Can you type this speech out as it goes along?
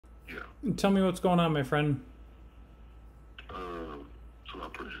Tell me what's going on, my friend. So I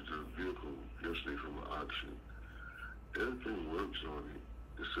purchased a vehicle yesterday from an auction. Everything works on it.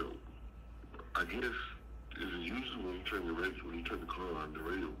 So I guess is it usually when you turn the car on, the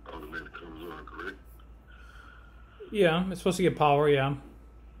radio automatically comes on, correct? Yeah, it's supposed to get power, yeah.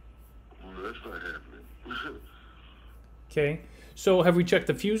 Well, that's not happening. Okay. So have we checked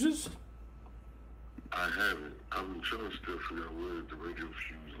the fuses? I haven't. I'm trying to still figure out where the radio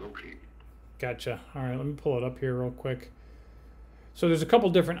fuse is located. Gotcha. All right, let me pull it up here real quick. So there's a couple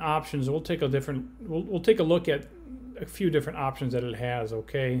different options. We'll take a look at a few different options that it has,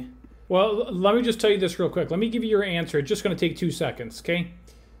 okay? Well, let me just tell you this real quick. Let me give you your answer. It's just going to take 2 seconds, okay?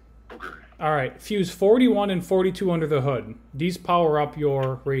 Okay. All right, fuse 41 and 42 under the hood. These power up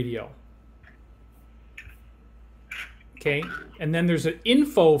your radio. Okay, and then there's an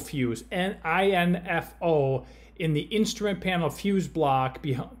info fuse, INFO, in the instrument panel fuse block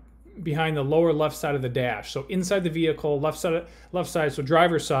behind the lower left side of the dash. So inside the vehicle, left side, so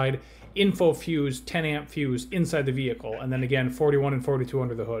driver's side, info fuse, 10 amp fuse inside the vehicle, and then again 41 and 42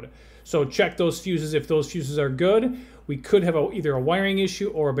 under the hood. So check those fuses. If those fuses are good, we could have either a wiring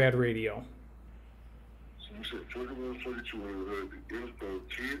issue or a bad radio. So you said 41, 42 under the hood, the info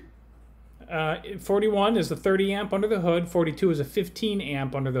 10? 41 is the 30 amp under the hood, 42 is a 15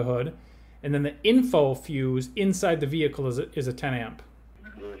 amp under the hood, and then the info fuse inside the vehicle is a 10 amp.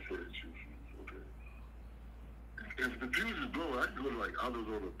 Okay. If the fuse is blown, I can go to like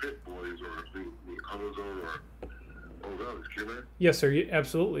AutoZone or Pet Boys or AutoZone or O'Reilly's, can I? Yes, sir.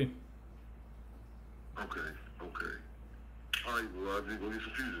 Absolutely. Okay. All right, well, I think we'll get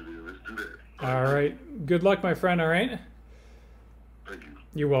some fuses in. Let's do that. All right. Good luck, my friend, all right? Thank you.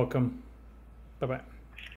 You're welcome. Bye-bye.